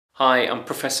Hi, I'm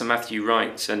Professor Matthew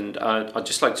Wright, and I'd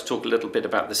just like to talk a little bit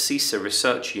about the CISA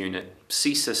research unit.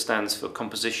 CISA stands for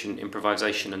Composition,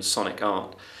 Improvisation and Sonic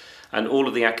Art, and all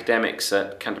of the academics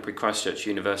at Canterbury Christ Church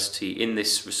University in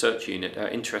this research unit are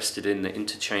interested in the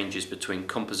interchanges between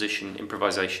composition,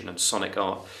 improvisation and sonic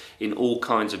art in all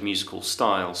kinds of musical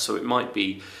styles. So it might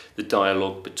be the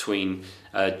dialogue between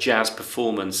jazz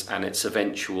performance and its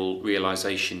eventual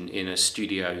realization in a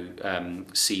studio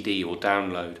CD or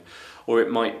download. Or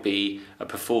it might be a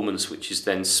performance which is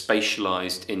then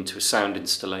spatialized into a sound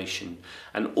installation,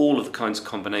 and all of the kinds of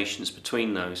combinations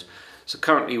between those. So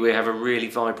currently we have a really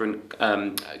vibrant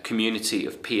community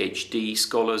of PhD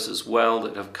scholars as well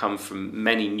that have come from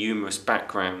many numerous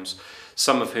backgrounds,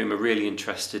 some of whom are really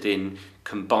interested in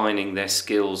combining their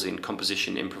skills in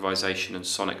composition, improvisation and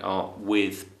sonic art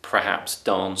with perhaps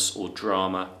dance or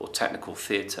drama or technical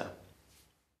theatre.